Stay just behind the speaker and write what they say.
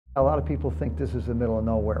A lot of people think this is the middle of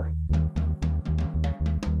nowhere.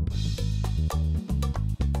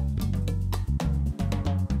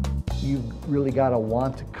 You've really got to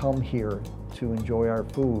want to come here to enjoy our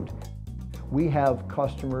food. We have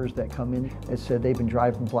customers that come in and said they've been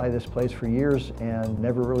driving by this place for years and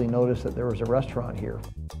never really noticed that there was a restaurant here.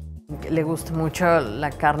 Le gusta mucho la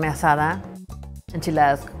carne asada,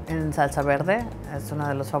 enchiladas en salsa verde, es uno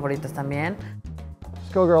de los favoritos también.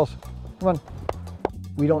 Let's go, girls. Come on.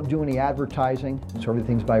 We don't do any advertising, so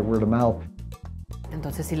everything's by word of mouth.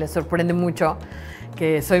 Entonces sí les sorprende mucho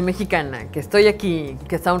que soy mexicana, que estoy aquí,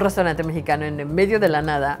 que está un restaurante mexicano en el medio de la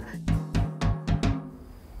nada.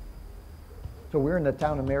 So we're in the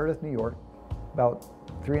town of Meredith, New York, about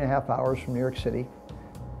 3.5 hours from New York City,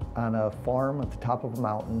 on a farm at the top of a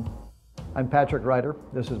mountain. I'm Patrick Rider.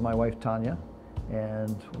 This is my wife, Thanya,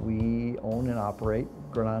 and we own and operate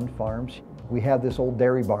Greenane Farms. We have this old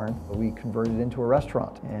dairy barn that we converted into a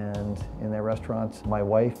restaurant, and in that restaurant, my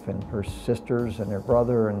wife and her sisters and their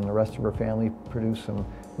brother and the rest of her family produce some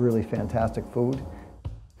really fantastic food.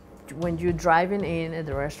 When you're driving in at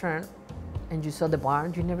the restaurant and you saw the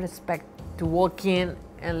barn, you never expect to walk in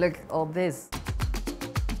and look at all this.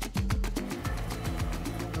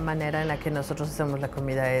 La manera en la que nosotros hacemos la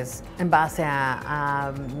comida es en base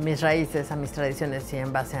a mis raíces, a mis tradiciones y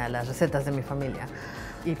en base a las recetas de mi familia.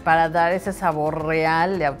 Y para dar ese sabor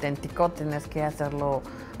real y auténtico tienes que hacerlo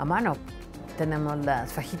a mano. Tenemos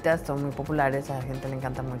las fajitas, son muy populares, a la gente le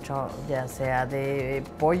encanta mucho, ya sea de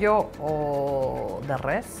pollo o de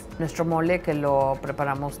res. Nuestro mole que lo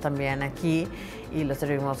preparamos también aquí y lo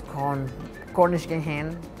servimos con Cornish.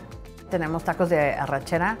 Tenemos tacos de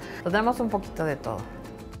arrachera, tenemos un poquito de todo.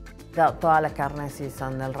 Toda la carne sí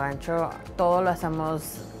son del rancho, todo lo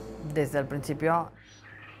hacemos desde el principio.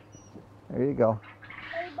 There you go.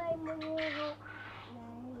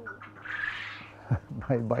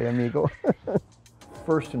 Bye, amigo.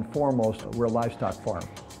 First and foremost, we're a livestock farm.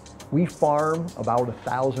 We farm about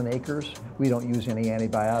 1,000 acres. We don't use any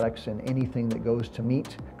antibiotics in anything that goes to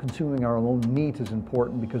meat. Consuming our own meat is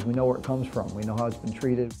important because we know where it comes from. We know how it's been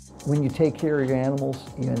treated. When you take care of your animals,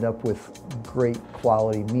 you end up with great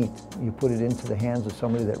quality meat. You put it into the hands of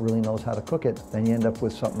somebody that really knows how to cook it, then you end up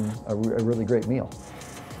with a really great meal.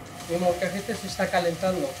 Mi molcajete se está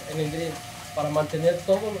calentando en el grill para mantener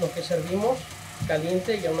todo lo que servimos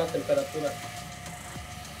caliente y a una temperatura.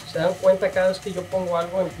 Se dan cuenta, cada vez que yo pongo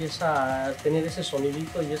algo empieza a tener ese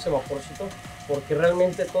sonidito y ese vaporcito, porque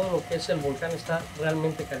realmente todo lo que es el volcán está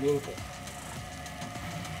realmente caliente.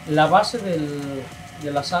 La base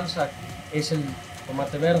de la salsa es el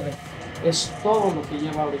tomate verde, es todo lo que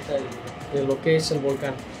lleva ahorita de lo que es el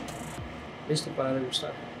volcán. Listo para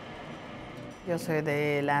degustar. Yo soy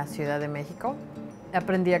de la Ciudad de México.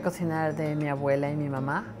 Aprendí a cocinar de mi abuela y mi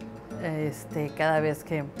mamá. Cada vez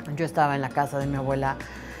que yo estaba en la casa de mi abuela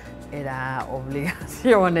era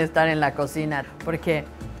obligación estar en la cocina porque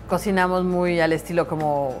cocinamos muy al estilo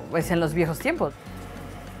como en los viejos tiempos.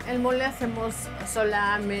 El mole hacemos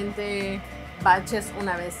solamente batches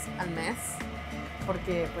una vez al mes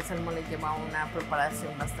porque pues el mole lleva una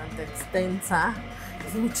preparación bastante extensa,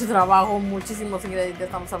 es mucho trabajo, muchísimos ingredientes,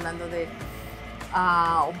 estamos hablando de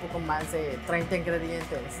un poco más de 30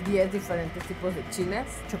 ingredientes, 10 diferentes tipos de chiles,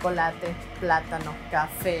 chocolate, plátano,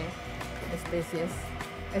 café, especies.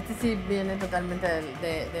 Este sí viene totalmente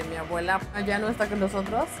de mi abuela. Ya no está con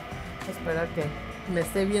nosotros. Espero que me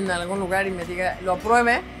esté viendo en algún lugar y me diga, lo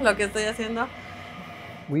apruebe lo que estoy haciendo.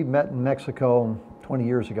 We met in Mexico 20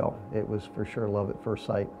 years ago. It was for sure love at first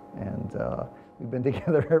sight, and we've been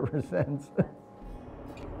together ever since.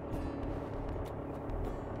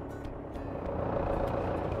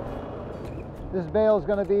 This bale is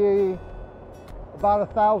going to be about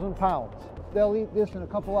 1,000 pounds. They'll eat this in a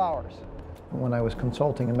couple hours. When I was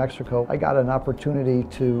consulting in Mexico, I got an opportunity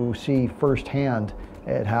to see firsthand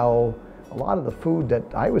at how a lot of the food that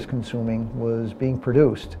I was consuming was being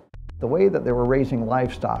produced. The way that they were raising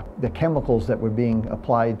livestock, the chemicals that were being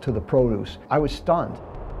applied to the produce, I was stunned.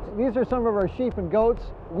 These are some of our sheep and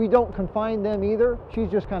goats. We don't confine them either. She's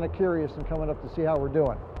just kind of curious and coming up to see how we're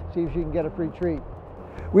doing, see if she can get a free treat.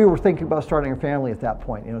 We were thinking about starting a family at that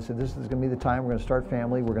point. So this is going to be the time we're going to start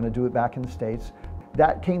family. We're going to do it back in the States.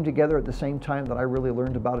 That came together at the same time that I really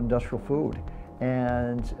learned about industrial food.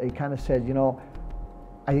 And it kind of said,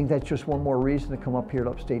 I think that's just one more reason to come up here to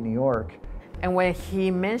upstate New York. And when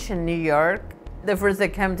he mentioned New York, the first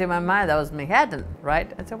that came to my mind, that was Manhattan,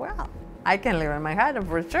 right? I said, well, I can live in Manhattan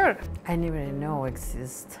for sure. I didn't even know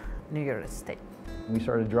exists New York State. We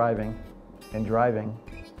started driving and driving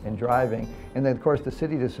and driving, and then of course the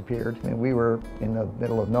city disappeared, and we were in the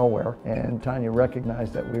middle of nowhere, and Thanya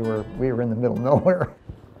recognized that we were in the middle of nowhere.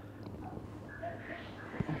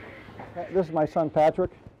 This is my son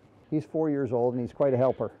Patrick. He's 4 years old and he's quite a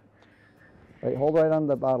helper. Right, hold right on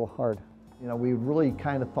the bottle hard. You know, we really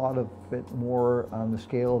kind of thought of it more on the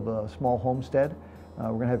scale of a small homestead. We're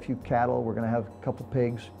going to have a few cattle, we're going to have a couple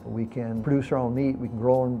pigs, we can produce our own meat, we can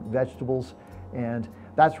grow our own vegetables, and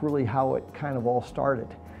that's really how it kind of all started.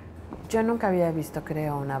 Yo nunca había visto,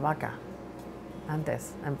 creo, una vaca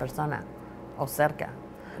antes, en persona, o cerca.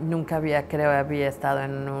 Nunca había, creo, había estado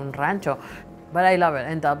en un rancho. But I love it,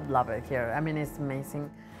 and I love it here. I mean, it's amazing.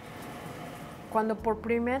 Cuando por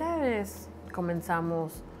primera vez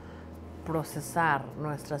comenzamos a procesar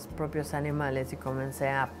nuestros propios animales y comencé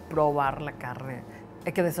a probar la carne,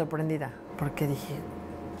 me quedé sorprendida, porque dije,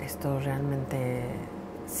 esto realmente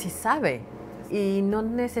sí sabe. Y no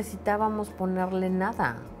necesitábamos ponerle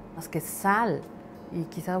nada, más que sal y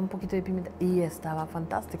quizá un poquito de pimienta, y estaba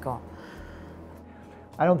fantástico.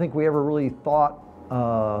 I don't think we ever really thought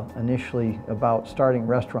initially about starting a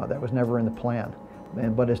restaurant. That was never in the plan.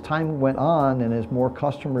 But as time went on and as more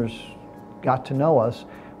customers got to know us,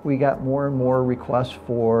 we got more and more requests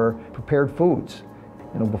for prepared foods.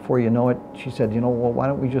 You know, before you know it, she said, you know, well, why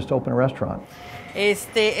don't we just open a restaurant?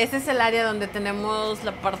 Este es el área donde tenemos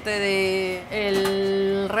la parte de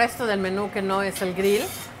el resto del menú que no es el grill.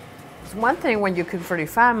 It's one thing when you cook for your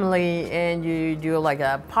family and you do like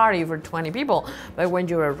a party for 20 people, but when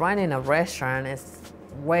you are running a restaurant, it's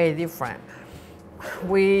way different.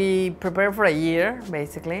 We prepared for a year,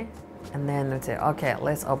 basically, and then we said, okay,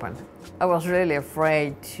 let's open. I was really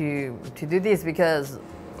afraid to do this because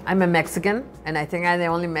I'm a Mexican, and I think I'm the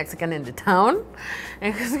only Mexican in the town,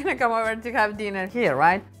 and who's gonna come over to have dinner here,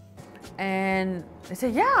 right? And I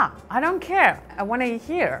said, yeah, I don't care, I wanna eat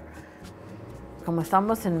here. Como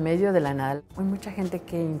estamos en medio de la nada, hay mucha gente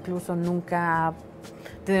que incluso nunca ha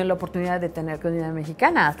tenido la oportunidad de tener comida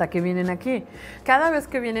mexicana hasta que vienen aquí. Cada vez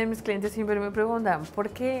que vienen mis clientes siempre me preguntan, ¿por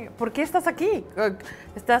qué estás aquí?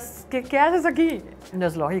 ¿Qué haces aquí? No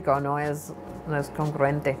es lógico, no es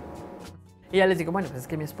congruente. Y ya les digo, bueno, pues es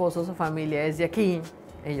que mi esposo, su familia es de aquí,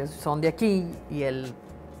 ellos son de aquí, y él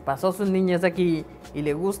pasó sus niñas de aquí, y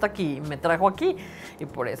le gusta aquí, me trajo aquí, y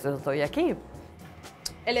por eso estoy aquí.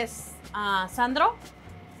 Él es Sandro,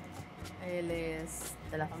 él es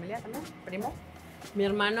de la familia también, primo. Mi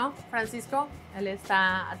hermano Francisco, él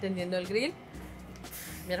está atendiendo el grill.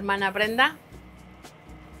 Mi hermana Brenda,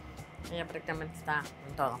 ella prácticamente está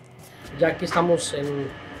en todo. Ya que estamos en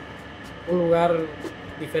un lugar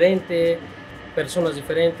diferente, personas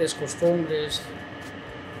diferentes, costumbres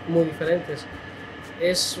muy diferentes,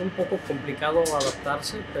 es un poco complicado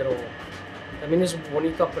adaptarse, pero también es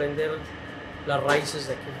bonito aprender las raíces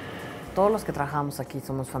de aquí. Todos los que trabajamos aquí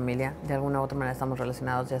somos familia, de alguna u otra manera estamos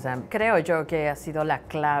relacionados, ya sea. Creo yo que ha sido la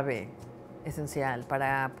clave esencial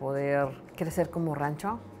para poder crecer como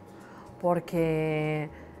rancho, porque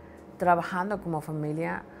trabajando como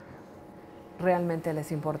familia realmente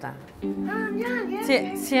les importa.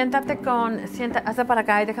 Sí, siéntate hazte para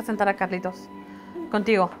acá y deja sentar a Carlitos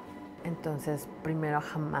contigo. Entonces, primero,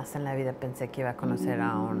 jamás en la vida pensé que iba a conocer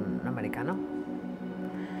a un americano.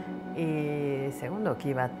 Y segundo, que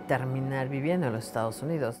iba a terminar viviendo en los Estados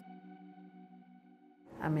Unidos.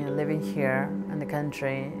 I mean, living here in the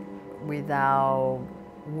country without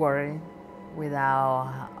worry,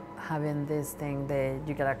 without having this thing that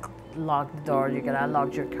you gotta lock the door, you gotta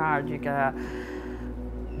lock your car, you gotta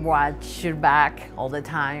watch your back all the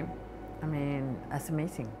time. I mean, that's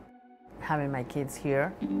amazing. Having my kids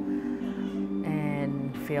here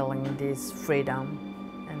and feeling this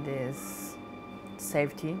freedom and this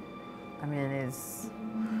safety, I mean, it's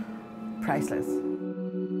priceless.